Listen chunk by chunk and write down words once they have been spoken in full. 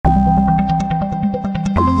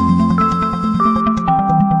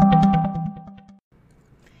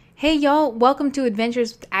Hey y'all, welcome to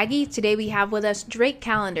Adventures with Aggie. Today we have with us Drake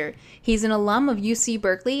Callender. He's an alum of UC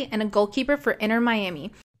Berkeley and a goalkeeper for Inter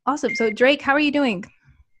Miami. Awesome. So Drake, how are you doing?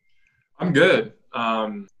 I'm good.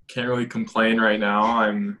 Can't really complain right now.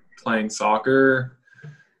 I'm playing soccer.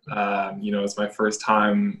 It's my first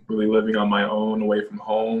time really living on my own away from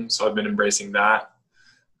home, so I've been embracing that.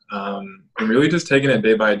 I'm really just taking it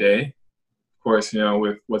day by day. Of course,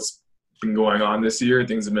 with what's been going on this year,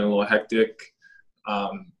 things have been a little hectic.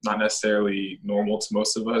 Not necessarily normal to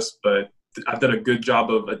most of us, but I've done a good job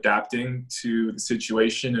of adapting to the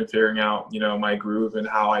situation and figuring out, my groove and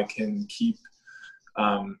how I can keep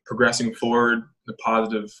progressing forward in a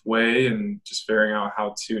positive way and just figuring out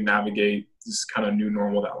how to navigate this kind of new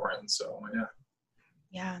normal that we're in. So, yeah.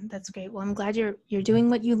 Yeah, that's great. Well, I'm glad you're doing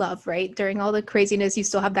what you love, right? During all the craziness, you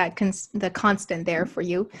still have that the constant there for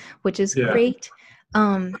you, which is Yeah. great.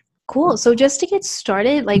 Cool. So just to get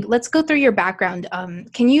started, let's go through your background.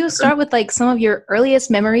 Can you start with some of your earliest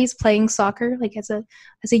memories playing soccer? Like as a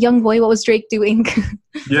young boy, what was Drake doing?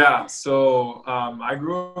 Yeah. So I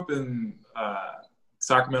grew up in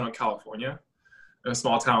Sacramento, California, in a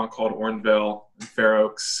small town called Orangevale in Fair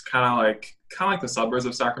Oaks, kind of like the suburbs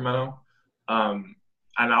of Sacramento. And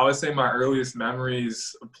I would say my earliest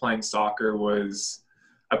memories of playing soccer was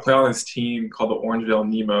I played on this team called the Orangevale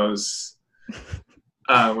Nemos,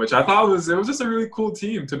 which I thought was just a really cool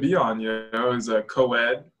team to be on. It was a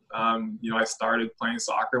co-ed. I started playing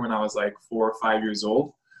soccer when I was like 4 or 5 years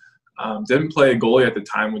old. Didn't play goalie at the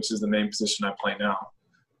time, which is the main position I play now.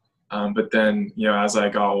 But then, as I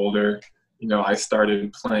got older, I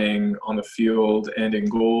started playing on the field and in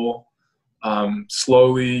goal.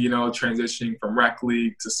 Slowly, transitioning from rec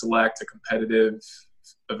league to select to competitive,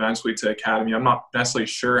 eventually to academy. I'm not necessarily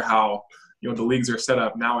sure how, the leagues are set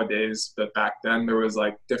up nowadays, but back then there was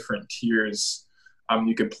like different tiers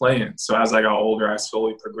you could play in. So as I got older, I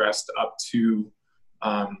slowly progressed up to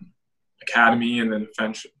academy and then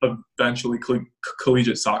eventually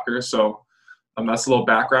collegiate soccer. So that's a little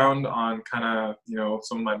background on kind of,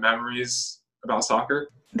 some of my memories about soccer.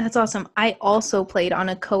 That's awesome. I also played on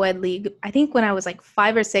a co-ed league. I think when I was like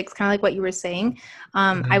 5 or 6, kind of like what you were saying.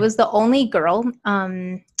 I Mhm. was the only girl.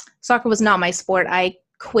 Soccer was not my sport. I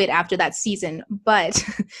quit after that season, but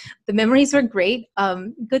the memories were great.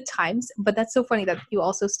 Good times. But that's so funny that you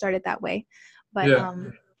also started that way. But Yeah.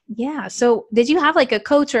 yeah. So did you have like a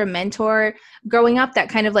coach or a mentor growing up that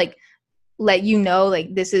kind of like let you know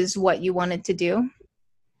like this is what you wanted to do?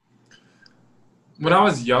 When I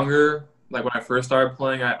was younger, like when I first started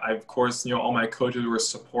playing, I of course, all my coaches were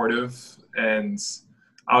supportive and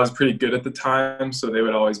I was pretty good at the time. So they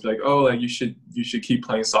would always be like, oh, like you should keep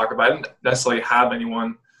playing soccer. But I didn't necessarily have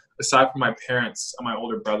anyone aside from my parents and my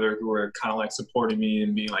older brother who were kind of like supporting me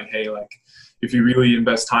and being like, hey, like if you really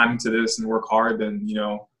invest time into this and work hard, then,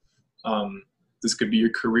 um, this could be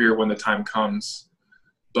your career when the time comes.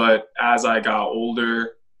 But as I got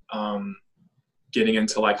older, um, getting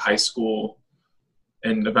into like high school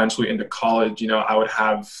and eventually into college, I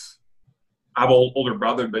have an older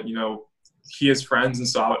brother, but he has friends, and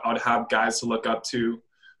so I would have guys to look up to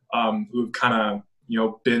who've kind of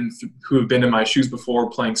who have been in my shoes before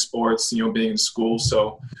playing sports, being in school.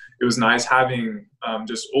 So it was nice having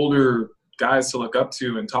just older guys to look up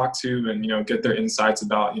to and talk to, and get their insights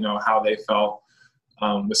about how they felt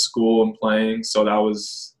with school and playing. So that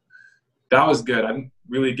was good. I didn't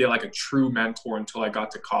really get like a true mentor until I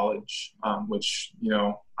got to college, which,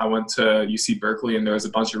 I went to UC Berkeley and there was a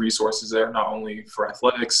bunch of resources there, not only for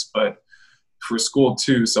athletics, but for school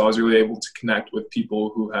too. So I was really able to connect with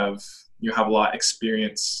people who have a lot of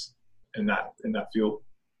experience in that field.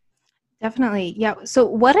 Definitely. Yeah. So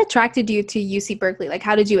what attracted you to UC Berkeley? Like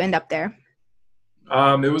how did you end up there?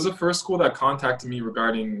 It was the first school that contacted me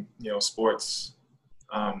regarding, sports.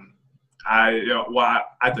 Um, at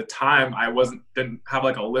the time I didn't have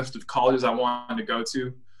like a list of colleges I wanted to go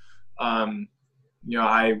to. Um,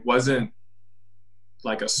 I wasn't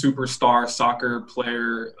like a superstar soccer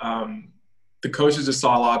player. The coaches just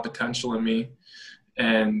saw a lot of potential in me,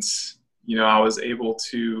 and I was able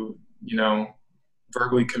to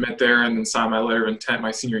verbally commit there and then sign my letter of intent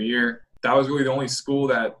my senior year. That was really the only school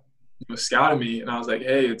that scouted me, and I was like,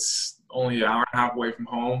 hey, it's only an hour and a half away from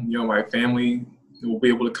home. My family will be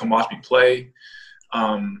able to come watch me play.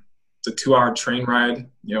 It's a 2-hour train ride,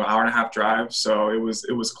 hour and a half drive. So it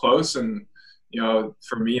was close, and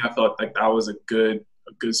for me, I felt like that was a good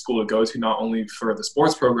school to go to, not only for the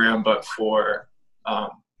sports program but for um,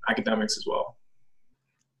 academics as well.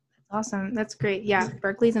 Awesome. That's great. Yeah.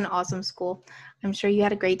 Berkeley's an awesome school. I'm sure you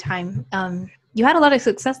had a great time. You had a lot of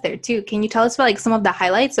success there too. Can you tell us about like some of the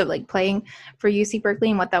highlights of like playing for UC Berkeley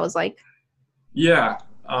and what that was like? Yeah.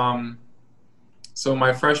 So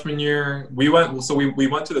my freshman year, we went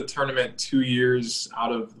to the tournament 2 years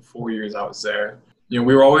out of the 4 years I was there. We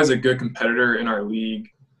were always a good competitor in our league.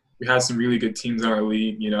 We had some really good teams in our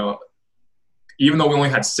league. Even though we only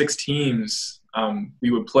had 6 teams,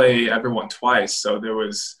 we would play everyone twice. So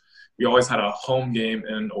we always had a home game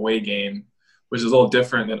and an away game, which is a little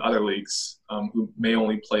different than other leagues who may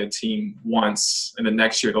only play a team once, and the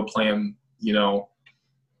next year they'll play them,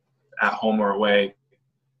 at home or away,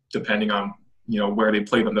 depending on where they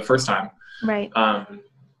played them the first time. Right.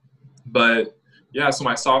 But yeah, so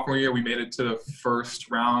my sophomore year, we made it to the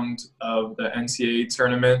first round of the NCAA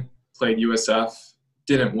tournament, played USF,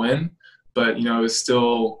 didn't win, but it was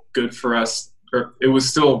still good for us,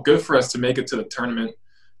 to make it to the tournament.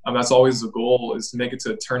 That's always the goal, is to make it to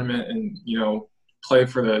the tournament and play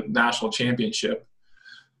for the national championship.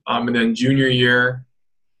 And then junior year,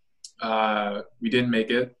 we didn't make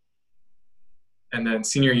it. And then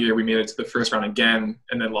senior year, we made it to the first round again,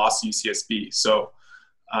 and then lost to UCSB. So,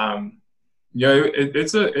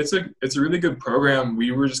 it's a really good program.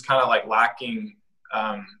 We were just kind of like lacking,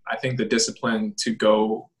 I think, the discipline to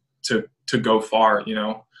go far.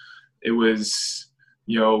 It was,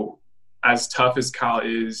 as tough as Cal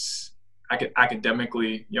is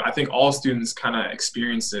academically, I think all students kind of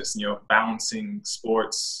experience this, balancing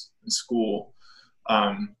sports and school.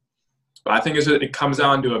 But I think it comes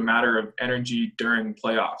down to a matter of energy during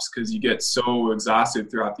playoffs, because you get so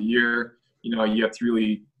exhausted throughout the year. You have to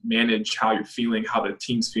really manage how you're feeling, how the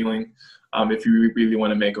team's feeling, if you really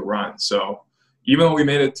want to make a run. So even though we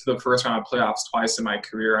made it to the first round of playoffs twice in my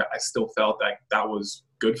career, I still felt like that was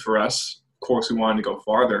good for us. Of course, we wanted to go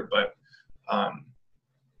farther, but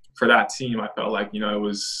for that team, I felt like, it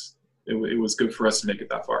was good for us to make it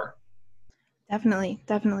that far.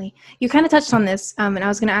 Definitely. You kind of touched on this, and I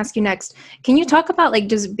was going to ask you next. Can you talk about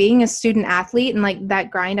just being a student athlete and that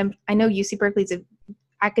grind? I know UC Berkeley is an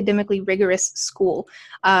academically rigorous school.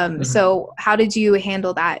 So how did you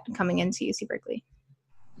handle that coming into UC Berkeley?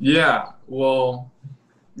 Yeah, well,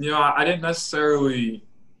 I didn't necessarily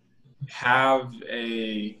have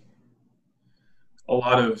a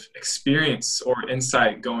lot of experience or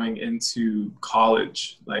insight going into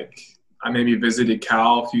college. I maybe visited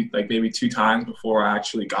Cal maybe 2 times before I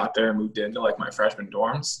actually got there and moved into my freshman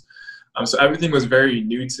dorms. So everything was very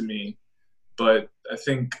new to me. But I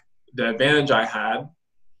think the advantage I had,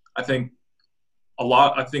 I think a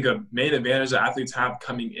main advantage that athletes have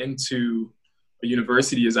coming into a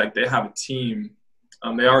university is they have a team.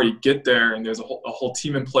 They already get there, and there's a whole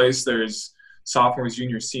team in place. There's sophomores,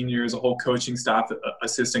 juniors, seniors, a whole coaching staff,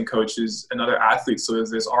 assistant coaches, and other athletes. So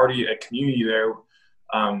there's already a community there.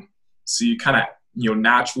 So you kind of,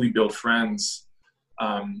 naturally build friends.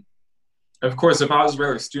 Of course, if I was a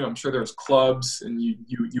regular student, I'm sure there was clubs and you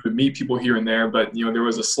would meet people here and there, but, there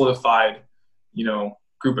was a solidified,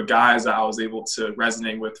 group of guys that I was able to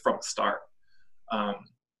resonate with from the start.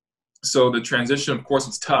 So the transition, of course,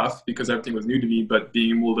 was tough because everything was new to me, but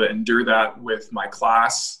being able to endure that with my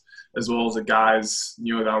class, as well as the guys,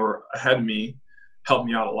 that were ahead of me, helped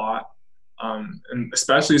me out a lot. And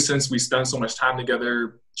especially since we spend so much time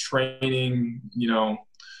together, training, just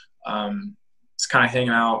kind of hanging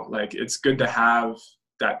out, it's good to have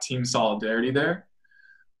that team solidarity there.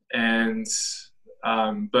 And,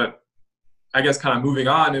 but I guess kind of moving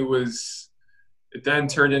on, it then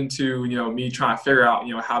turned into, me trying to figure out,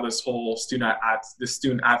 how this whole student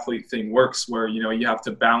athlete thing works, where, you have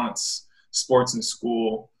to balance sports and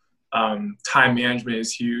school. Time management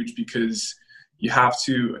is huge because you have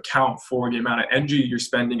to account for the amount of energy you're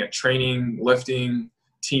spending at training, lifting,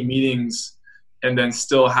 team meetings, and then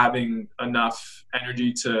still having enough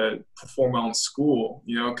energy to perform well in school,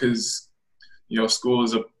 because, school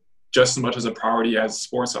is just as much as a priority as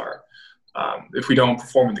sports are. If we don't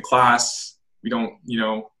perform in the class, we don't,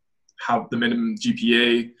 have the minimum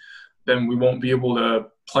GPA, then we won't be able to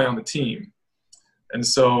play on the team. And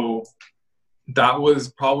so that was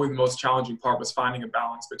probably the most challenging part, was finding a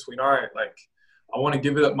balance between, all right, I want to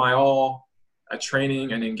give it up my all at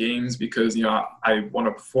training and in games because, I want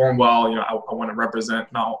to perform well. I want to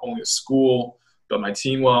represent not only a school, but my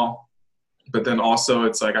team well. But then also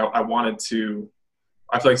it's I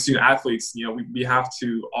feel like student athletes, we have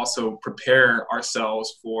to also prepare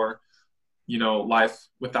ourselves for, life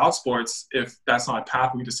without sports if that's not a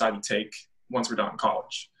path we decide to take once we're done in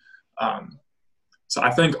college. So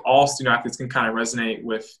I think all student athletes can kind of resonate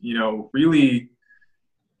with, really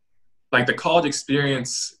the college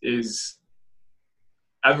experience is,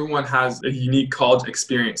 everyone has a unique college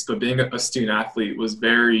experience, but being a student athlete was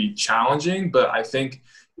very challenging. But I think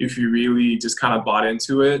if you really just kind of bought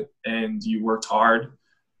into it and you worked hard,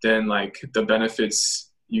 then the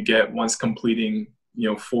benefits, you get once completing,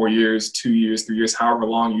 4 years, 2 years, 3 years, however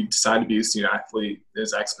long you decide to be a student athlete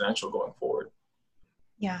is exponential going forward.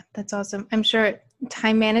 Yeah, that's awesome. I'm sure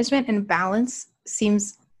time management and balance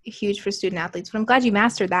seems huge for student athletes, but I'm glad you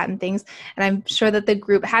mastered that and things. And I'm sure that the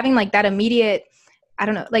group having like that immediate, I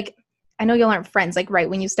don't know, like I know y'all aren't friends, like right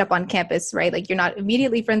when you step on campus, right? Like you're not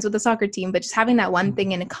immediately friends with the soccer team, but just having that one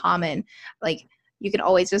thing in common, like you can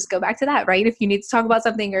always just go back to that, right? If you need to talk about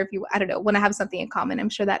something or if you, I don't know, want to have something in common, I'm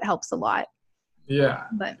sure that helps a lot. Yeah.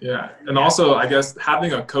 And also, I guess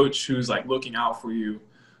having a coach who's like looking out for you,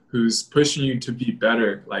 who's pushing you to be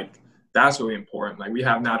better, like that's really important. Like we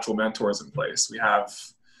have natural mentors in place. We have,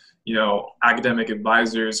 academic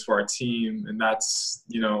advisors for our team, and that's,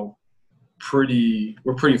 we're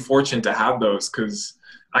pretty fortunate to have those, because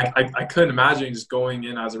I couldn't imagine just going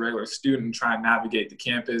in as a regular student and trying to navigate the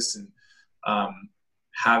campus and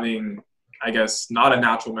having, I guess, not a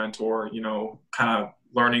natural mentor, kind of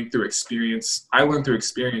learning through experience. I learned through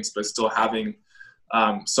experience, but still having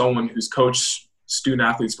someone who's coached student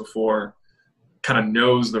athletes before, kind of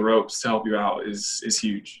knows the ropes to help you out is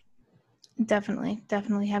huge. Definitely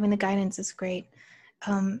having the guidance is great.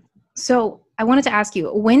 So I wanted to ask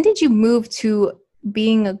you, when did you move to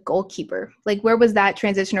being a goalkeeper? Like where was that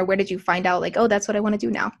transition, or where did you find out like, oh, that's what I want to do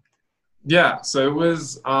now? Yeah, so it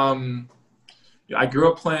was I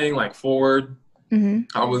grew up playing like forward.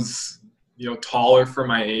 I was taller for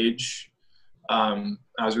my age. I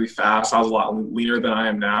was really fast. I was a lot leaner than I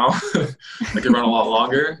am now. I could run a lot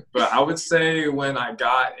longer. But I would say when I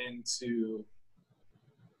got into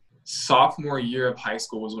sophomore year of high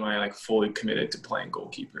school was when I like fully committed to playing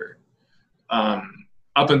goalkeeper.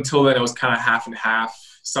 Up until then, it was kind of half and half.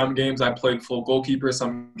 Some games I played full goalkeeper.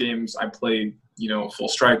 Some games I played, full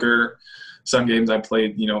striker. Some games I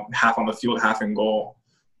played, half on the field, half in goal.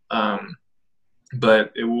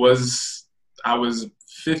 But I was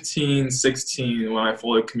 15, 16 when I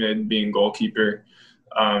fully committed being goalkeeper.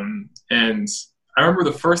 And I remember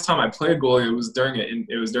the first time I played goalie, it was during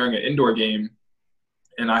an indoor game,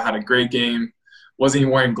 and I had a great game. Wasn't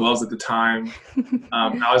even wearing gloves at the time.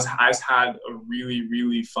 I just had a really,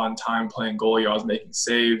 really fun time playing goalie. I was making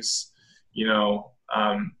saves,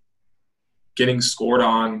 getting scored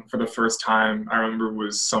on for the first time. I remember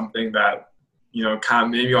was something that, kind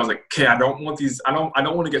of maybe I was like, okay, I don't want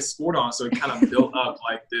to get scored on. So it kind of built up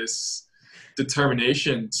like this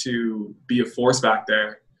determination to be a force back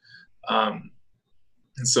there. And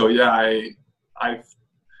so, yeah, I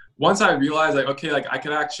once I realized like, okay, like I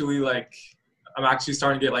could actually like, I'm actually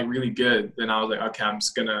starting to get like really good. Then I was like, okay, I'm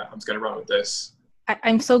just gonna run with this.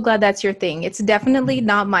 I'm so glad that's your thing. It's definitely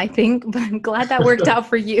not my thing, but I'm glad that worked out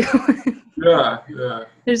for you. Yeah.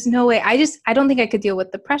 There's no way. I don't think I could deal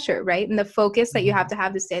with the pressure, right? And the focus that you have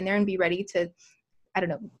to stand there and be ready to, I don't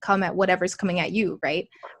know, come at whatever's coming at you, right?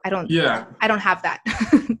 I don't have that.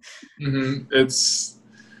 It's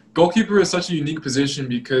goalkeeper is such a unique position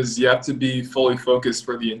because you have to be fully focused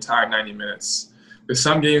for the entire 90 minutes. There's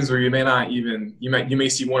some games where you may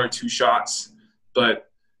see one or two shots, but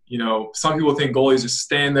some people think goalies just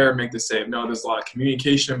stand there and make the save. No, there's a lot of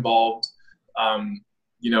communication involved.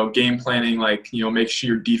 Game planning, like, make sure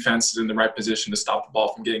your defense is in the right position to stop the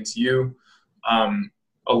ball from getting to you.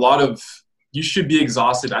 You should be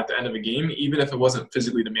exhausted at the end of a game, even if it wasn't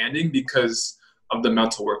physically demanding, because of the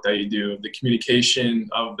mental work that you do, of the communication,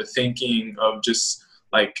 of the thinking, of just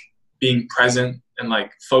like being present and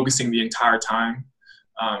like focusing the entire time.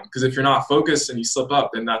 Because if you're not focused and you slip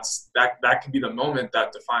up, then that could be the moment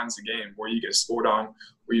that defines the game, where you get scored on,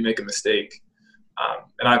 where you make a mistake.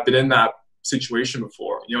 And I've been in that situation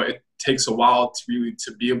before. It takes a while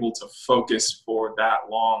to be able to focus for that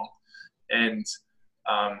long and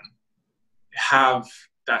have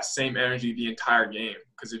that same energy the entire game.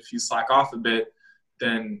 Because if you slack off a bit,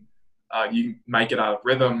 then you might get out of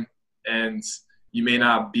rhythm, and you may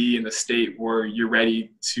not be in the state where you're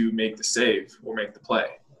ready to make the save or make the play.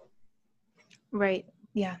 Right.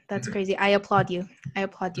 Yeah, that's crazy. I applaud you.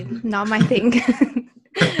 Not my thing.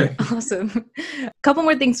 Awesome. A couple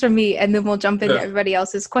more things from me, and then we'll jump into everybody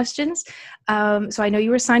else's questions. So I know you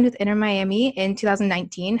were signed with Inter Miami in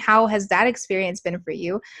 2019. How has that experience been for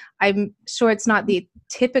you? I'm sure it's not the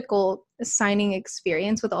typical signing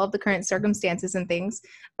experience with all of the current circumstances and things,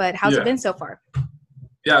 but how's it been so far?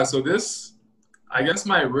 Yeah, so I guess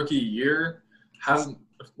my rookie year hasn't,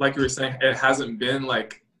 like you were saying, it hasn't been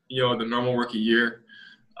like, the normal rookie year.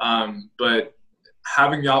 But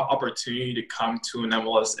having the opportunity to come to an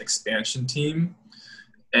MLS expansion team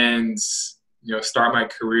and, start my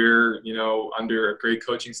career, under a great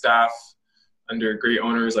coaching staff, under great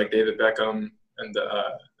owners like David Beckham and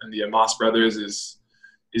the Amos brothers is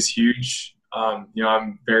huge.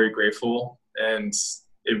 I'm very grateful, and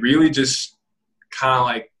it really just kind of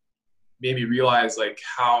like made me realize like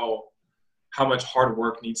how much hard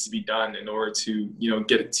work needs to be done in order to,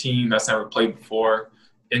 get a team that's never played before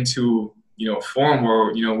into, a form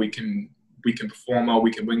where, we can perform well,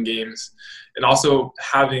 we can win games, and also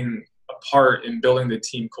having a part in building the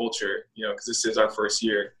team culture, because this is our first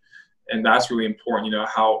year. And that's really important,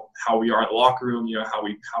 how we are in the locker room, how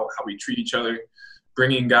we treat each other,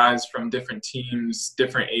 bringing guys from different teams,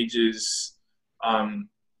 different ages,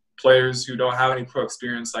 players who don't have any pro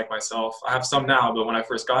experience like myself. I have some now, but when I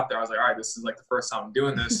first got there, I was like, all right, this is like the first time I'm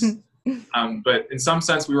doing this. But in some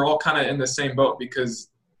sense, we were all kind of in the same boat because,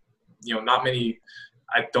 not many,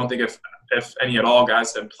 I don't think if any at all,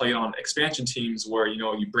 guys have played on expansion teams where,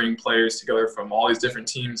 you bring players together from all these different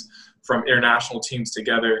teams, from international teams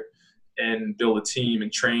together, and build a team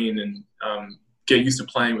and train and get used to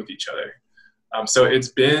playing with each other. So it's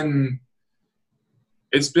been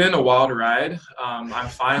a wild ride. I'm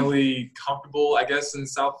finally comfortable, I guess, in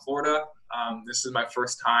South Florida. This is my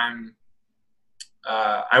first time.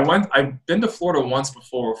 I've been to Florida once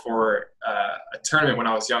before for a tournament when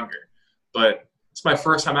I was younger, but it's my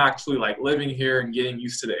first time actually like living here and getting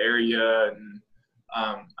used to the area. And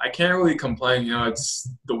I can't really complain. It's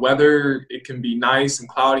the weather. It can be nice and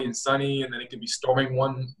cloudy and sunny, and then it can be storming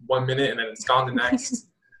one minute and then it's gone the next.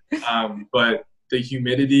 But the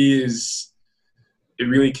humidity it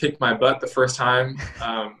really kicked my butt the first time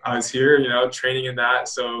I was here, training in that.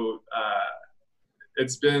 So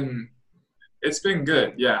it's been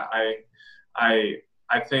good. Yeah,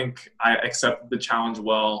 I think I accepted the challenge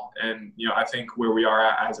well, and I think where we are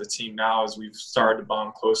at as a team now is we've started to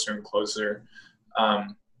bond closer and closer,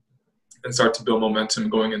 and start to build momentum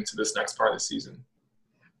going into this next part of the season.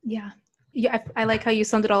 Yeah, I like how you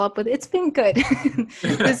summed it all up with it's been good.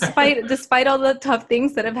 despite all the tough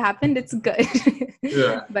things that have happened, it's good.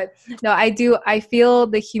 Yeah. But no, I feel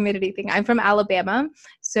the humidity thing. I'm from Alabama,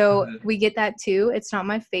 so we get that too. It's not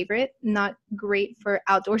my favorite, not great for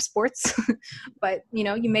outdoor sports, but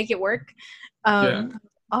you make it work.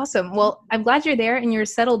 Awesome. Well, I'm glad you're there and you're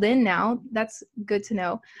settled in now. That's good to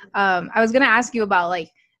know. I was going to ask you about like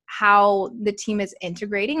how the team is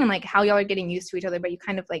integrating and like how y'all are getting used to each other, but you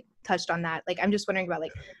kind of like touched on that. Like, I'm just wondering about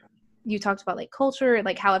like, you talked about like culture,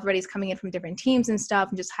 like how everybody's coming in from different teams and stuff,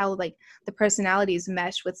 and just how like the personalities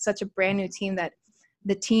mesh with such a brand new team that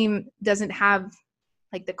the team doesn't have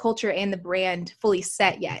like the culture and the brand fully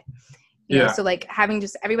set yet. You know? So like having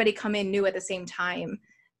just everybody come in new at the same time,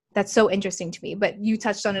 that's so interesting to me, but you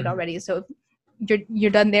touched on it already. So if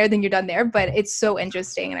you're done there, then you're done there, but it's so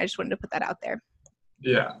interesting. And I just wanted to put that out there.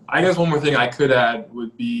 Yeah, I guess one more thing I could add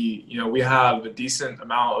would be, we have a decent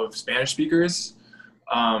amount of Spanish speakers.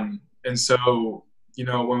 And so,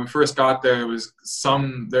 when we first got there,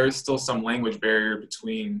 there's still some language barrier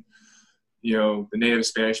between, the native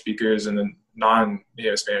Spanish speakers and the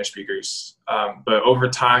non-native Spanish speakers. But over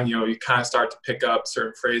time, you kind of start to pick up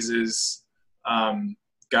certain phrases.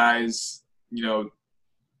 Guys,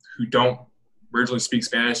 who don't originally speak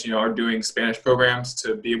Spanish, are doing Spanish programs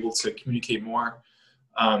to be able to communicate more.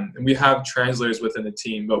 And we have translators within the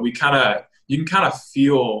team, but you can kind of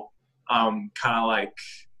feel like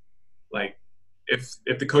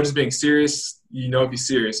if the coach is being serious, if he's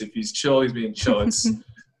serious. If he's chill, he's being chill. It's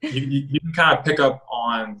you can kind of pick up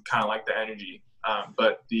on kind of like the energy.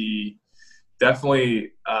 But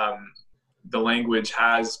definitely the language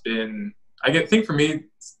has been, I think for me,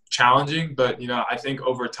 it's challenging, but I think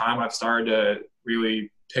over time I've started to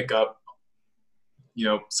really pick up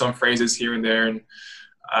some phrases here and there, and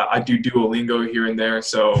I do Duolingo here and there.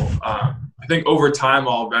 So I think over time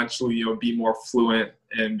I'll eventually be more fluent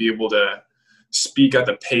and be able to speak at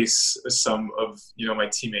the pace of some of my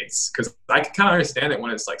teammates, because I can kind of understand it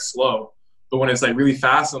when it's like slow, but when it's like really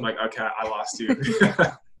fast, I'm like, okay, I lost you.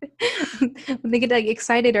 When they get like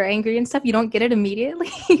excited or angry and stuff, you don't get it immediately.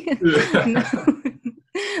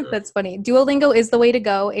 That's funny. Duolingo is the way to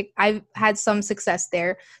go. I've had some success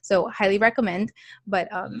there, so highly recommend. But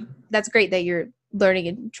that's great that you're learning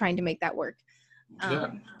and trying to make that work.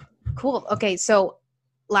 Cool. Okay, so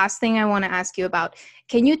last thing I want to ask you about,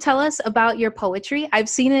 can you tell us about your poetry? I've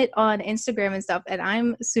seen it on Instagram and stuff, and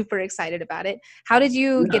I'm super excited about it. How did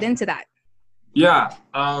you get into that? Yeah.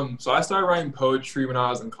 So I started writing poetry when I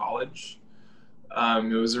was in college.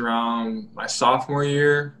 It was around my sophomore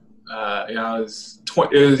year. It was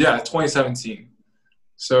 2017.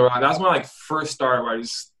 So that's when I like first started, where I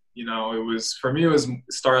just, it was, for me, it was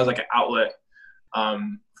started as like an outlet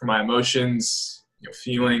for my emotions,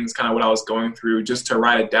 feelings, kind of what I was going through, just to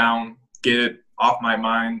write it down, get it off my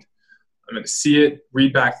mind. I'm going to see it,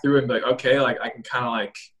 read back through it, and be like, okay, like I can kind of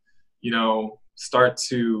like, start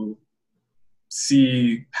to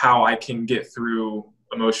see how I can get through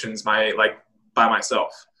emotions by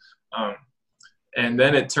myself. And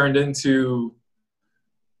then it turned into,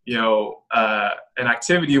 an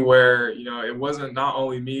activity where, it wasn't not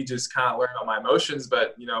only me just kind of learning about my emotions,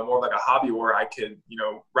 but, more like a hobby where I could,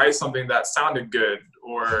 write something that sounded good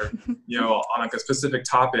or, on like a specific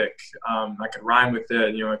topic. I could rhyme with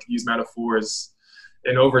it, I could use metaphors.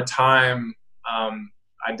 And over time,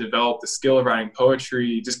 I developed the skill of writing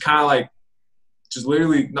poetry, just kind of like, just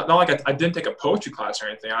literally, not like I didn't take a poetry class or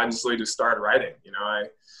anything. I just literally just started writing,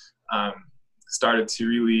 I started to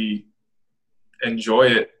really enjoy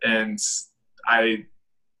it. And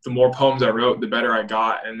the more poems I wrote, the better I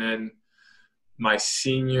got. And then my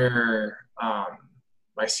senior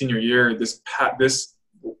year, this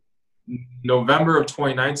November of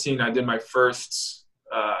 2019, I did my first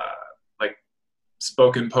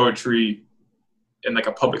spoken poetry in like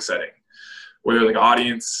a public setting where there was like an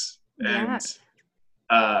audience, and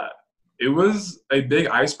it was a big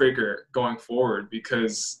icebreaker going forward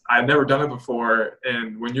because I'd never done it before.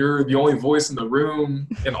 And when you're the only voice in the room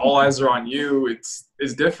and all eyes are on you, it's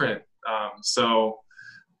different. So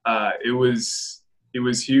it was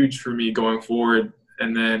huge for me going forward.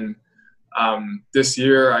 And then this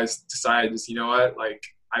year I decided, you know what, like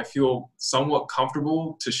I feel somewhat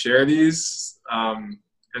comfortable to share these. And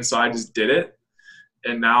so I just did it.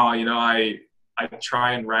 And now, I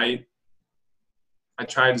try and write. I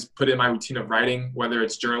try to just put in my routine of writing, whether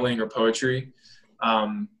it's journaling or poetry.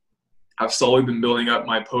 I've slowly been building up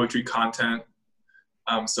my poetry content.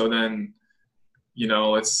 So then,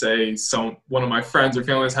 let's say one of my friends or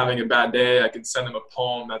family is having a bad day, I could send them a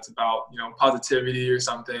poem that's about, positivity or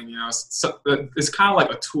something. So it's kind of like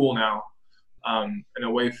a tool now, and a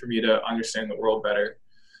way for me to understand the world better.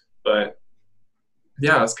 But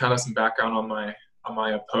yeah, that's kind of some background on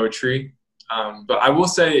my poetry. But I will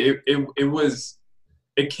say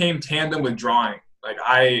it came tandem with drawing. Like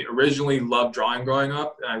I originally loved drawing growing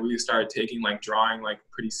up, and I really started taking like drawing like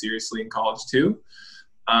pretty seriously in college too.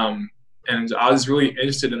 And I was really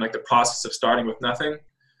interested in like the process of starting with nothing,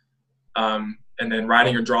 and then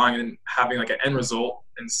writing or drawing and having like an end result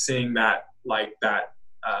and seeing that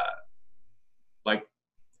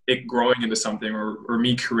it growing into something or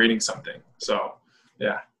me creating something. So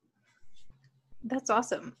yeah. That's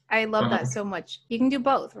awesome. I love that so much. You can do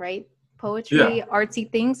both, right? Poetry,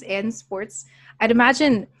 artsy things, and sports. I'd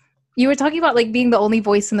imagine you were talking about like being the only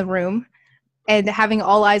voice in the room and having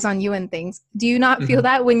all eyes on you and things. Do you not feel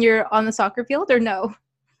that when you're on the soccer field, or no?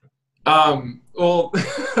 Well,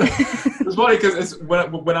 it's funny because it's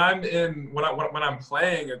when I'm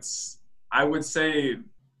playing, I would say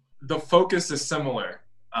the focus is similar.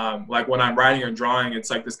 Like when I'm writing or drawing, it's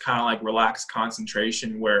like this kind of like relaxed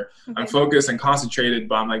concentration where I'm focused and concentrated,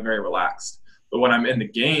 but I'm like very relaxed. But when I'm in the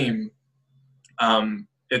game,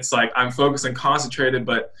 it's like I'm focused and concentrated,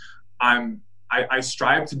 but I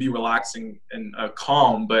strive to be relaxing and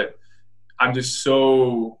calm, but I'm just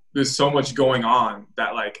there's so much going on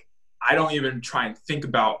that like I don't even try and think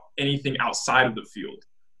about anything outside of the field.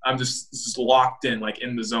 I'm just locked in, like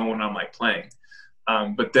in the zone when I'm like playing.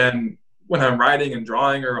 But then when I'm writing and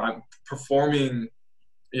drawing or I'm performing,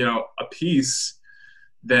 a piece,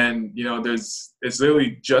 then, it's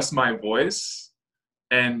literally just my voice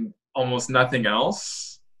and almost nothing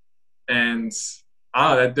else. And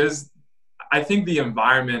I think the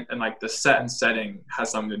environment and like the set and setting has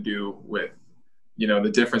something to do with,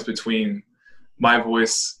 the difference between my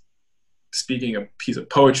voice speaking a piece of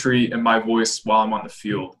poetry and my voice while I'm on the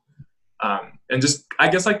field. And just, I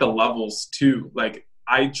guess like the levels too, like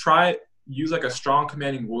I use like a strong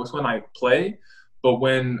commanding voice when I play, but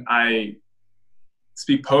when I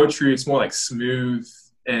speak poetry, it's more like smooth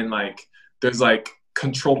and like there's like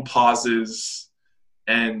controlled pauses,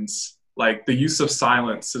 and like the use of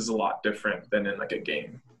silence is a lot different than in like a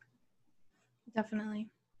game. Definitely.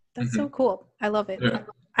 That's so cool. I love it. Yeah,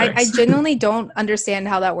 I genuinely don't understand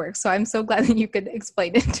how that works, so I'm so glad that you could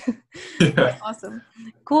explain it. Yeah. Awesome.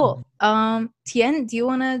 Cool. Tien, do you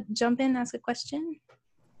want to jump in and ask a question?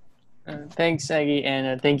 Thanks, Aggie,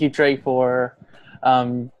 and thank you, Trey, for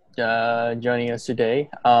joining us today.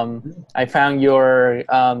 I found your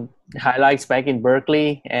highlights back in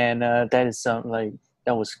Berkeley, and that is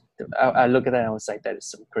I look at that and I was like, that is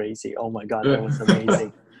so crazy. Oh my God, that was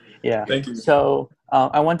amazing. Yeah. Thank you. So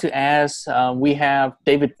I want to ask, we have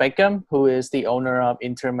David Beckham, who is the owner of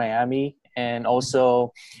Inter Miami, and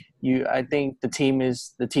also I think the team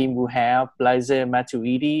who have Blaise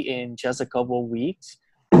Matuidi in just a couple of weeks.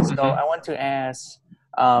 So I want to ask,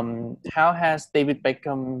 how has David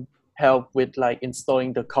Beckham helped with like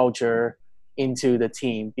installing the culture into the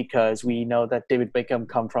team, because we know that David Beckham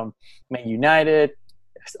come from Man United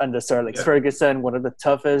under Sir Alex Ferguson, one of the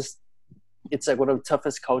toughest. It's like one of the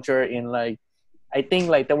toughest culture in like, I think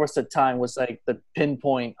like there was a time was like the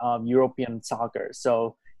pinpoint of European soccer.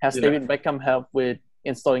 So has David Beckham helped with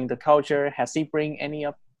installing the culture? Has he bring any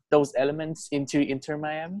of those elements into Inter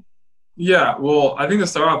Miami? Yeah, well, I think to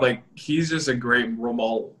start off, like, he's just a great role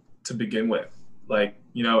model to begin with. Like,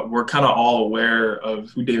 you know, we're kind of all aware of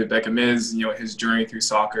who David Beckham is, you know, his journey through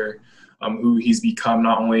soccer, who he's become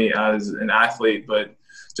not only as an athlete, but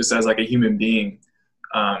just as like a human being.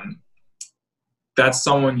 That's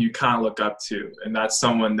someone you kind of look up to, and that's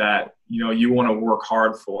someone that, you know, you want to work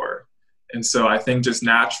hard for. And so I think just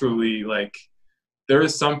naturally, like, there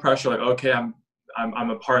is some pressure, like, okay, I'm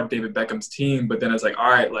a part of David Beckham's team, but then it's like, all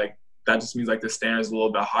right, like, that just means like the standard is a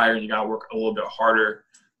little bit higher and you got to work a little bit harder,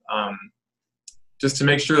 just to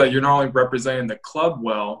make sure that you're not only representing the club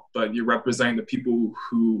well, but you're representing the people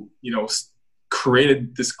who, you know,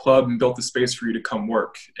 created this club and built the space for you to come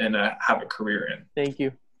work and have a career in. Thank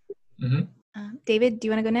you. Mm-hmm. David, do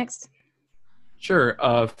you want to go next? Sure.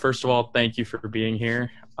 First of all, thank you for being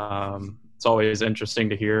here. It's always interesting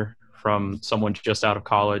to hear from someone just out of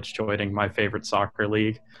college joining my favorite soccer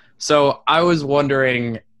league. So I was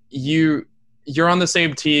wondering, you're on the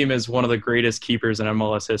same team as one of the greatest keepers in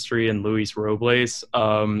MLS history, in Luis Robles.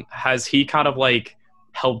 Has he kind of like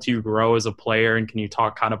helped you grow as a player, and can you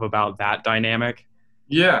talk kind of about that dynamic?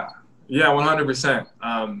 Yeah,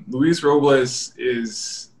 100%. Luis Robles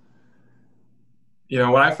is, you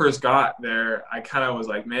know, when I first got there, I kind of was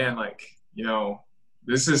like, man, like, you know,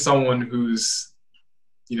 this is someone who's,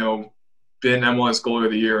 you know, been MLS Goalie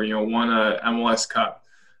of the Year, you know, won a MLS Cup.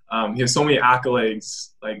 He has so many accolades.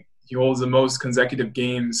 Like, he holds the most consecutive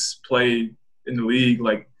games played in the league.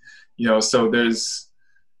 Like, you know, so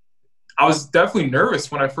I was definitely nervous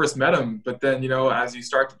when I first met him, but then, you know, as you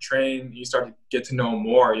start to train, you start to get to know him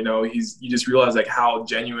more, you know, you just realize like how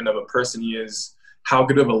genuine of a person he is, how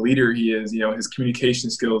good of a leader he is, you know, his communication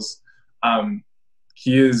skills.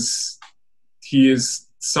 He is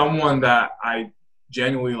someone that I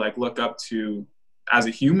genuinely like look up to as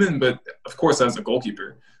a human, but of course as a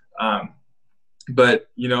goalkeeper. But,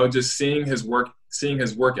 you know, just seeing his work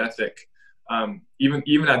ethic,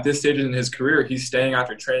 even at this stage in his career, he's staying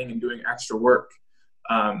after training and doing extra work.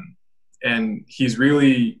 And he's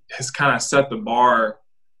really has kind of set the bar,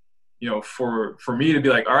 you know, for me to be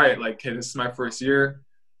like, all right, like, hey, this is my first year.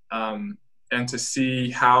 And to see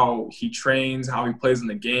how he trains, how he plays in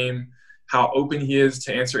the game, how open he is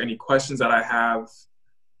to answer any questions that I have.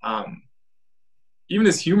 Even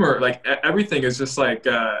his humor, like everything is just like,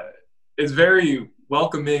 it's very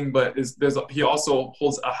welcoming, but he also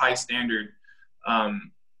holds a high standard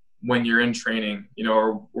when you're in training, you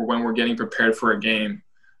know, or when we're getting prepared for a game.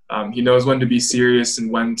 He knows when to be serious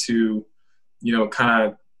and when to, you know, kind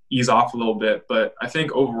of ease off a little bit. But I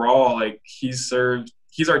think overall, like, he's our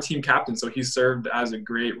team captain, so he's served as a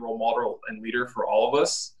great role model and leader for all of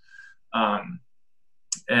us.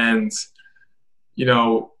 And, you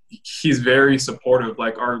know, he's very supportive.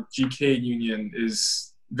 Like, our GK union is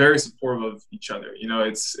very supportive of each other. You know,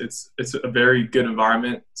 it's a very good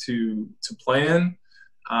environment to play in.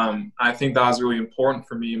 I think that was really important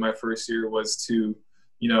for me in my first year, was to,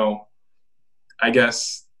 you know, I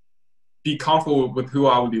guess, be comfortable with who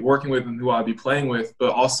I would be working with and who I'd be playing with,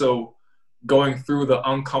 but also going through the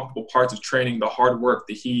uncomfortable parts of training, the hard work,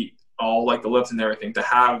 the heat, all like the lifts and everything, to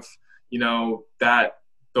have, you know,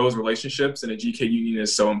 those relationships in a GK union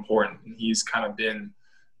is so important. And he's kind of been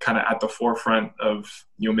at the forefront of,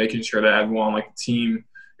 you know, making sure that everyone, like, the team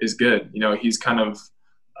is good. You know, he's kind of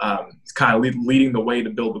leading the way to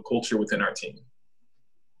build the culture within our team.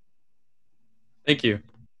 Thank you.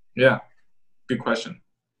 Yeah, good question.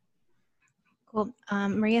 Cool.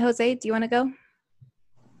 Maria Jose, do you want to go?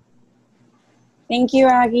 Thank you,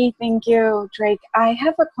 Aggie. Thank you, Drake. I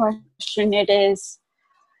have a question. It is,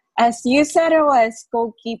 as you said, I was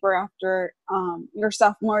goalkeeper after your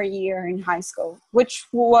sophomore year in high school. Which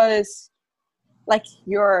was like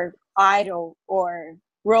your idol or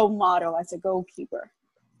role model as a goalkeeper?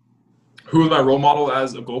 Who was my role model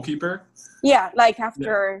as a goalkeeper? Yeah, like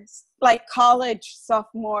after like college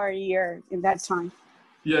sophomore year in that time.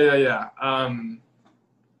 Yeah.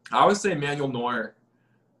 I would say Manuel Neuer.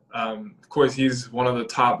 Of course, he's one of the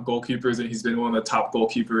top goalkeepers, and he's been one of the top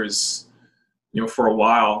goalkeepers, you know, for a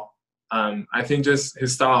while. I think just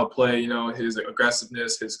his style of play, you know, his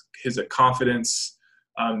aggressiveness, his confidence,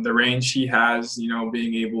 the range he has, you know,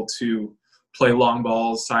 being able to play long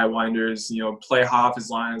balls, sidewinders, you know, play high off his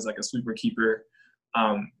lines like a sweeper keeper.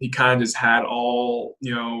 he kind of just had all,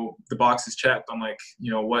 the boxes checked on like,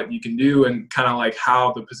 what you can do and kind of like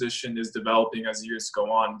how the position is developing as years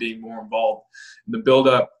go on, being more involved in the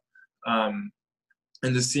build-up, and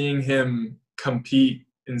just seeing him compete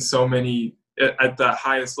in so many at the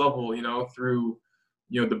highest level, through,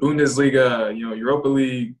 the Bundesliga, Europa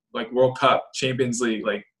League, like World Cup, Champions League,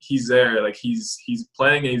 like he's there, like he's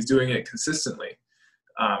playing and he's doing it consistently.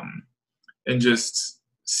 And just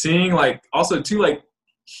seeing like also too, like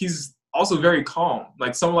he's also very calm.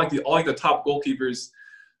 Like some like all the top goalkeepers,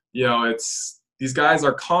 it's these guys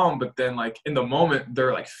are calm, but then like in the moment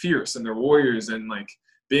they're like fierce and they're warriors, and like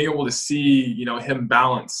being able to see, him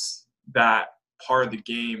balance that part of the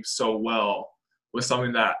game so well was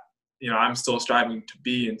something that, I'm still striving to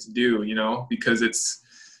be and to do, because it's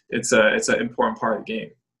an important part of the game.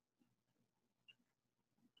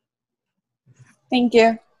 Thank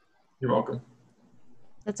you. You're welcome.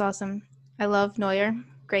 That's awesome. I love Neuer.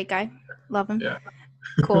 Great guy. Love him. Yeah.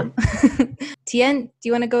 Cool. Tien, do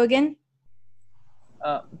you want to go again?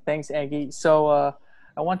 Thanks, Aggie. So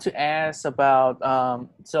I want to ask about, I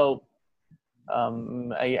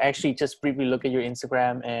actually just briefly look at your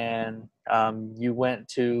Instagram, and you went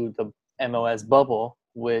to the MLS bubble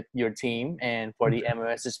with your team and for the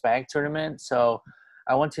MLS is Back tournament. So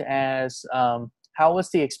I want to ask, how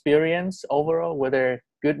was the experience overall? Were there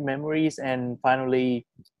good memories? And finally,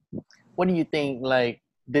 what do you think, like,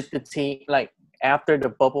 did the team, like, after the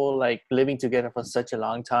bubble, like living together for such a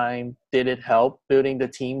long time, did it help building the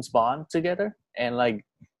team's bond together and like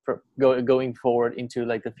going forward into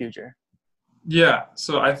like the future? Yeah.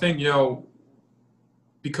 So I think,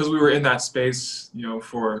 because we were in that space,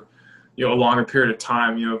 for, a longer period of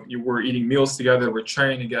time, you were eating meals together, we're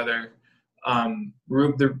training together.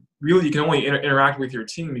 Really, you can only interact with your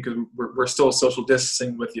team because we're still social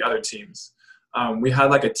distancing with the other teams. We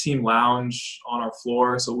had like a team lounge on our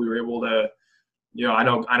floor, so we were able to, I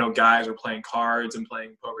know guys were playing cards and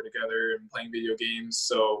playing poker together and playing video games.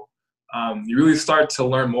 So you really start to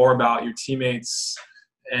learn more about your teammates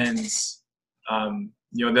and,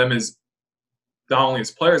 them as not only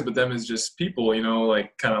as players, but them as just people,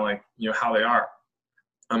 like kind of like, how they are.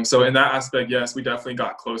 So in that aspect, yes, we definitely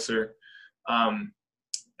got closer.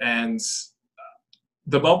 And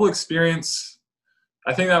the bubble experience,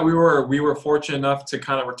 I think that we were fortunate enough to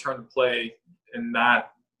kind of return to play in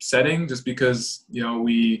that setting, just because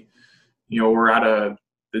we're at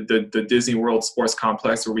the Disney World Sports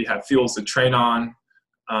Complex where we had fields to train on.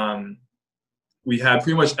 We had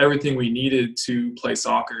pretty much everything we needed to play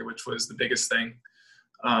soccer, which was the biggest thing.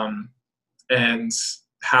 And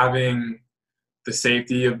having the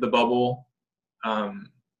safety of the bubble,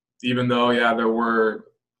 even though there were,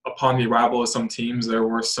 upon the arrival of some teams, there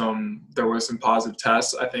were some positive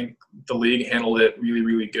tests. I think the league handled it really,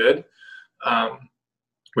 really good,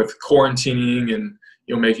 with quarantining and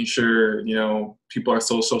making sure people are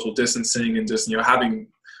still social distancing, and just having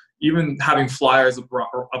flyers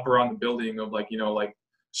up around the building of like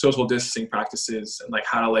social distancing practices and like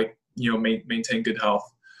how to like maintain good health.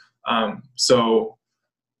 So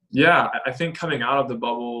yeah, I think coming out of the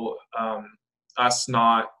bubble, us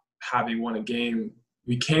not having won a game,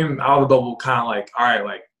 we came out of the bubble kind of like, all right,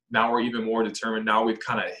 like now we're even more determined. Now we've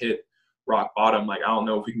kind of hit rock bottom. Like, I don't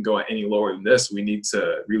know if we can go any lower than this. We need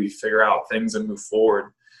to really figure out things and move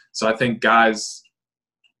forward. So I think guys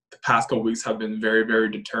the past couple weeks have been very,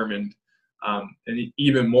 very determined, and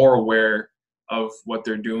even more aware of what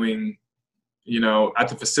they're doing, at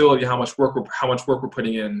the facility, how much work we're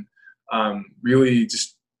putting in, really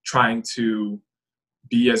just trying to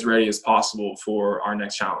be as ready as possible for our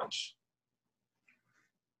next challenge.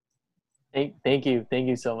 Thank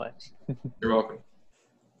you so much. You're welcome.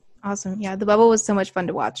 Awesome. Yeah, the bubble was so much fun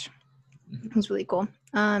to watch. It was really cool.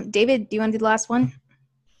 David, do you want to do the last one?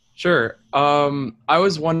 Sure. I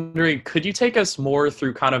was wondering, could you take us more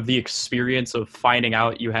through kind of the experience of finding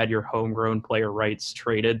out you had your homegrown player rights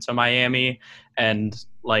traded to Miami, and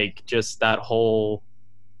like just that whole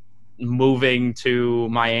moving to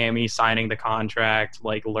Miami, signing the contract,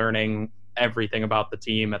 like learning everything about the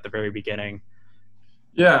team at the very beginning?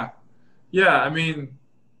 Yeah. I mean,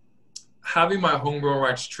 having my homegrown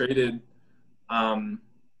rights traded, I'm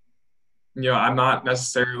not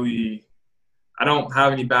necessarily, I don't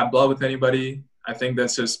have any bad blood with anybody. I think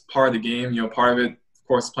that's just part of the game. Part of it, of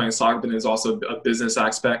course, playing soccer, but there's also a business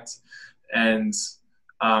aspect. And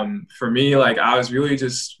for me, like, I was really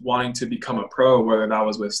just wanting to become a pro, whether that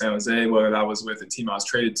was with San Jose, whether that was with a team I was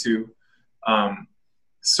traded to.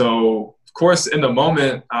 So, of course, in the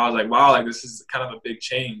moment, I was like, wow, like, this is kind of a big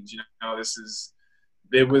change.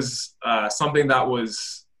 It was something that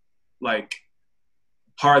was, like,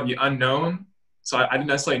 part of the unknown. So I didn't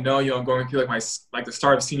necessarily know, going through like the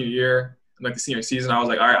start of senior year and like the senior season, I was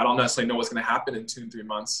like, all right, I don't necessarily know what's going to happen in 2 and 3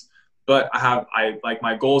 months, but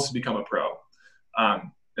my goal is to become a pro.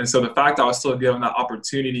 And so the fact that I was still given that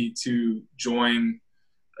opportunity to join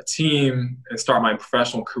a team and start my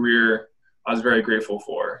professional career, I was very grateful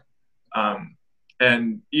for.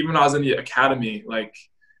 And even when I was in the academy,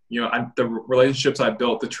 the relationships I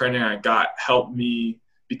built, the training I got helped me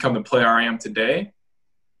become the player I am today.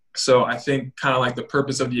 So I think kind of like the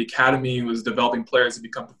purpose of the academy was developing players to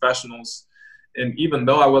become professionals. And even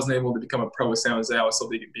though I wasn't able to become a pro with San Jose, I was still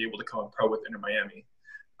be able to become a pro with Inter Miami.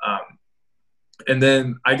 And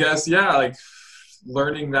then I guess,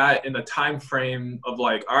 learning that in the time frame of all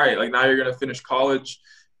right, now you're going to finish college,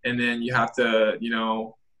 and then you have to,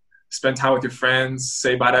 spend time with your friends,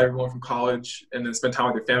 say bye to everyone from college, and then spend time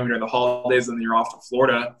with your family during the holidays, and then you're off to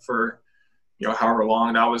Florida for, however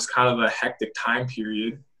long. That was kind of a hectic time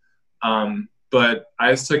period. But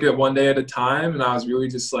I just took it one day at a time, and I was really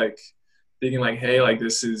just thinking hey,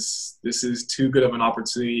 this is too good of an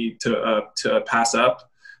opportunity to pass up.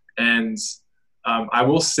 And I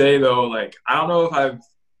will say though, I don't know if I've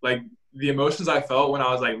the emotions I felt when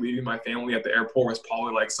I was leaving my family at the airport was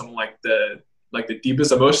probably some of the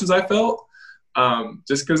deepest emotions I felt.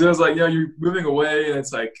 Just because it was you're moving away, and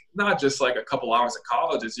it's not just a couple hours of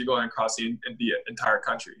college, it's you're going across the entire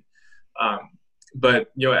country.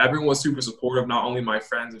 But everyone was super supportive, not only my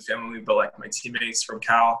friends and family, but my teammates from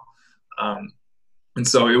Cal. And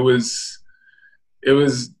so it was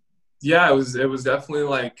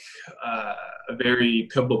definitely a very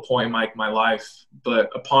pivotal point in my life. But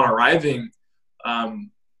upon arriving,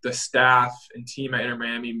 the staff and team at Inter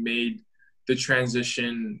Miami made the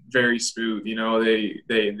transition very smooth.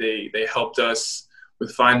 They helped us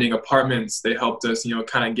with finding apartments. They helped us,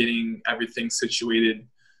 kind of getting everything situated,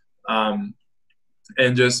 and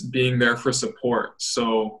just being there for support.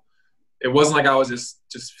 So it wasn't I was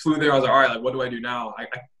just flew there. I was all right, what do I do now? I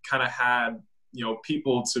kind of had,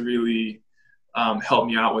 people to really help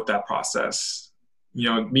me out with that process.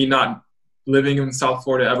 Me not living in South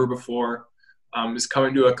Florida ever before, just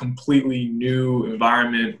coming to a completely new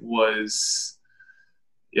environment was,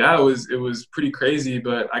 it was pretty crazy,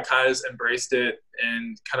 but I kind of just embraced it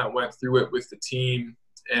and kind of went through it with the team.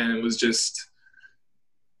 And it was just,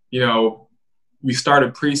 we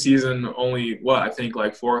started preseason only, I think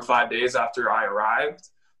 4 or 5 days after I arrived.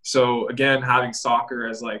 So again, having soccer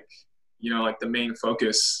as the main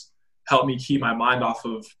focus helped me keep my mind off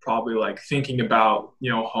of probably thinking about,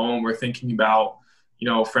 home, or thinking about,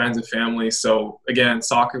 friends and family. So again,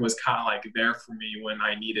 soccer was kind of there for me when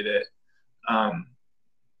I needed it.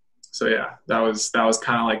 So yeah, that was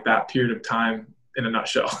kind of that period of time in a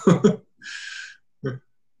nutshell.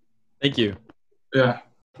 Thank you. Yeah.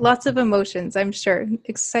 Lots of emotions, I'm sure.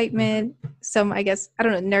 Excitement, some, I guess, I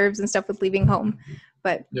don't know, nerves and stuff with leaving home.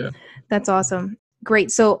 But yeah, that's awesome. Great.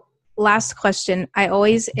 So last question. I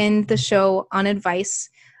always end the show on advice.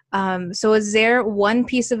 So is there one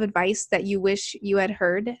piece of advice that you wish you had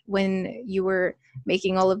heard when you were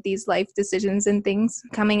making all of these life decisions and things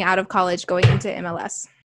coming out of college, going into MLS?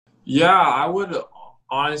 Yeah, I would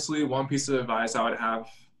honestly, one piece of advice I would have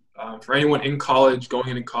for anyone in college, going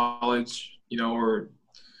into college, or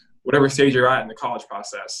whatever stage you're at in the college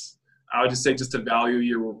process, I would just say just to value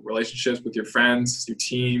your relationships with your friends, your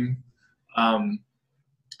team.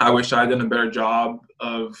 I wish I had done a better job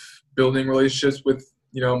of building relationships with,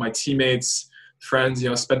 my teammates, friends,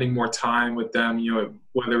 spending more time with them,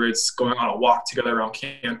 whether it's going on a walk together around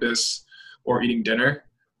campus or eating dinner.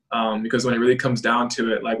 Because when it really comes down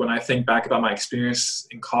to it, when I think back about my experience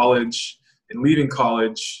in college and leaving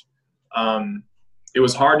college, it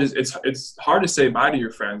was hard. It's hard to say bye to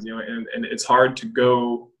your friends, and it's hard to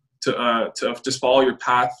go to just follow your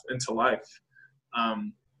path into life.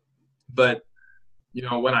 But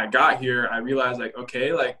when I got here, I realized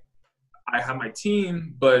okay, I have my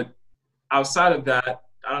team, but outside of that,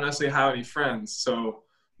 I don't necessarily have any friends. So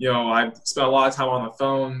I spent a lot of time on the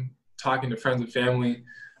phone talking to friends and family.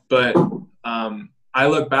 But I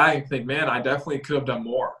look back and think, man, I definitely could have done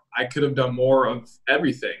more. I could have done more of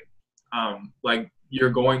everything. You're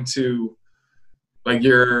going to,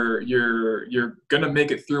 you're going to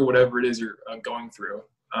make it through whatever it is you're going through.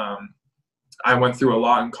 I went through a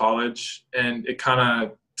lot in college, and it kind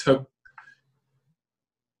of took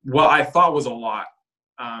what I thought was a lot.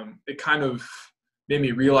 It kind of made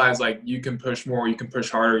me realize you can push more, you can push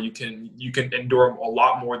harder, you can endure a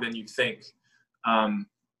lot more than you think.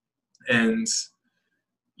 And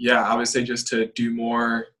yeah, I would say just to do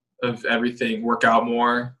more of everything, work out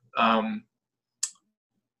more,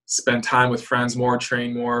 spend time with friends more,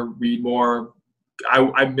 train more, read more.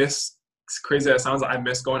 I miss crazy as it sounds, I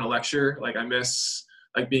miss going to lecture. Like I miss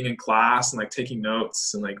like being in class and like taking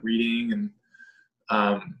notes and like reading and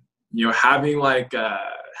having like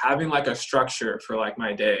a structure for like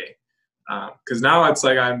my day. Because now it's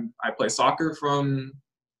like I play soccer from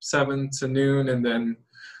 7 to noon, and then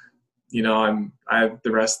I have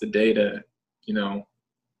the rest of the day to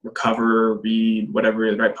recover, read, whatever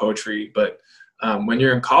it is, write poetry. But when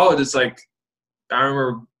you're in college, it's like I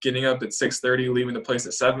remember getting up at 6:30, leaving the place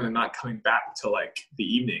at 7, and not coming back till like the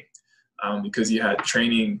evening because you had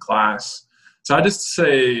training, class. So I just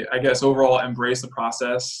say, I guess overall, embrace the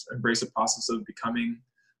process of becoming,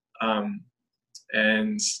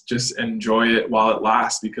 and just enjoy it while it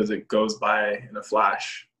lasts, because it goes by in a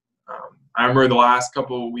flash. I remember the last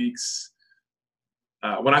couple of weeks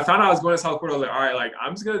when I found out I was going to South Florida, I was like, all right, like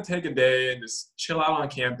I'm just gonna take a day and just chill out on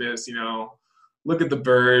campus, look at the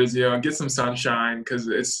birds, get some sunshine, because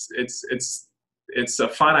it's a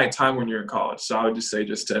finite time when you're in college. So I would just say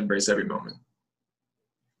just to embrace every moment.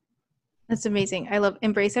 That's amazing. I love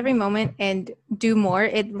embrace every moment and do more.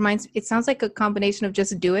 It sounds like a combination of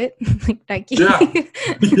just do it, like Nike. Yeah,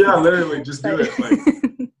 yeah, literally just do it.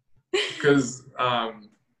 Like, because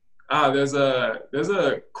there's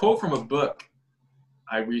a quote from a book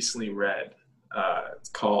I recently read. It's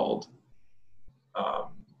called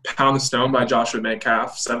Pound the Stone by Joshua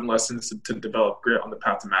Metcalf, 7 Lessons to Develop Grit on the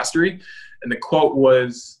Path to Mastery. And the quote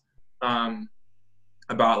was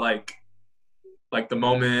about like the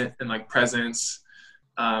moment and like presence.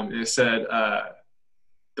 And it said,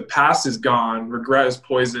 the past is gone, regret is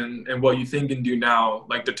poison, and what you think and do now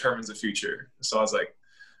like determines the future. So I was like,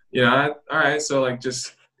 all right. So like,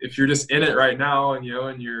 just if you're just in it right now and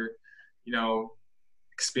you're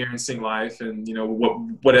experiencing life and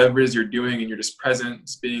whatever it is you're doing, and you're just present,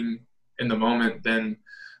 just being in the moment, then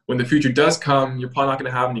when the future does come, you're probably not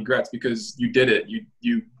going to have any regrets because you did it.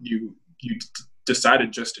 You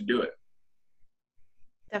decided just to do it.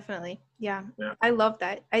 Definitely. Yeah. I love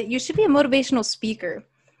that. You should be a motivational speaker.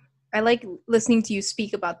 I like listening to you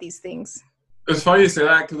speak about these things. It's funny you say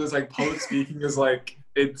that, because it's like public speaking is like,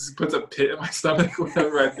 it puts a pit in my stomach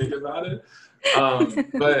whenever I think about it.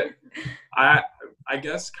 But I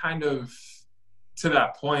guess kind of to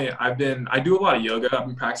that point, I do a lot of yoga. I've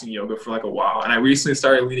been practicing yoga for like a while, and I recently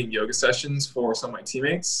started leading yoga sessions for some of my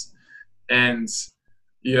teammates. And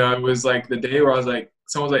it was like the day where I was like,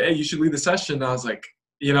 someone was like, hey, you should lead the session. And I was like,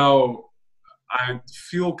 I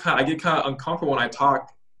get kind of uncomfortable when I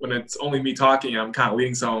talk, when it's only me talking, I'm kind of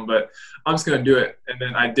leading someone, but I'm just going to do it. And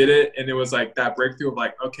then I did it, and it was like that breakthrough of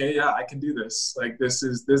like, okay, yeah, I can do this. Like this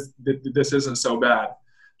isn't so bad.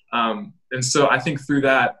 And so I think through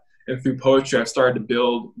that and through poetry, I've started to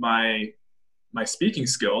build my speaking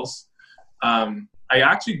skills. I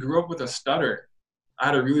actually grew up with a stutter. I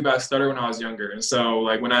had a really bad stutter when I was younger. And so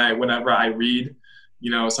like whenever I read,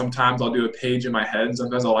 sometimes I'll do a page in my head, and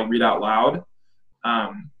sometimes I'll like read out loud.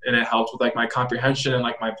 And it helps with like my comprehension and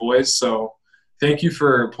like my voice. So thank you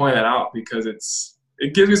for pointing that out, because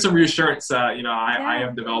it gives me some reassurance that, I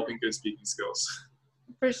am developing good speaking skills.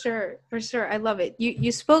 For sure. I love it.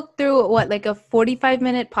 You spoke through like a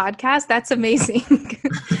 45-minute podcast. That's amazing.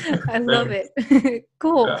 I love it.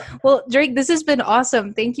 Cool. Yeah. Well, Drake, this has been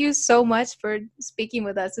awesome. Thank you so much for speaking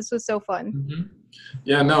with us. This was so fun. Mm-hmm.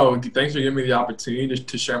 Yeah, no, thanks for giving me the opportunity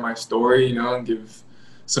to share my story, and give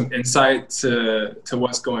some insight to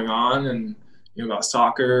what's going on, and about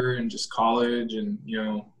soccer and just college, and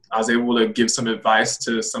I was able to give some advice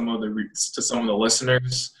to some of the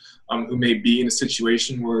listeners who may be in a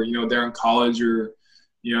situation where they're in college, or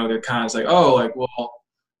they're kind of like, oh, like, well,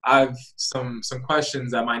 I have some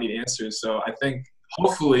questions that might need answers. So I think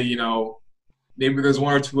hopefully maybe there's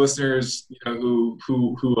 1 or 2 listeners who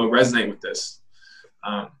resonate with this.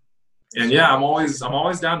 And yeah, I'm always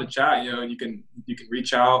down to chat. You can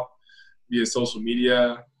reach out via social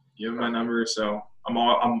media. You have my number, so I'm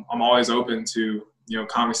always open to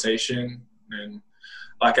conversation. And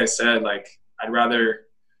like I said, like I'd rather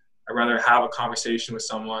have a conversation with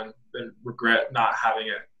someone than regret not having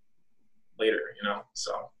it later.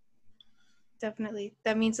 So definitely,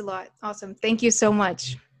 that means a lot. Awesome, thank you so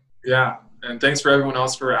much. Yeah, and thanks for everyone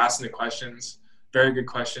else for asking the questions. Very good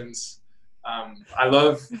questions. I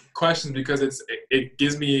love questions because it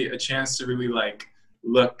gives me a chance to really like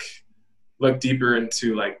look deeper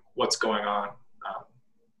into like what's going on.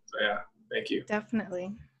 So yeah, thank you.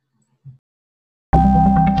 Definitely.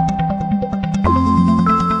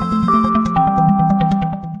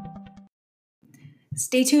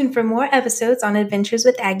 Stay tuned for more episodes on Adventures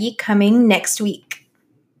with Aggie coming next week.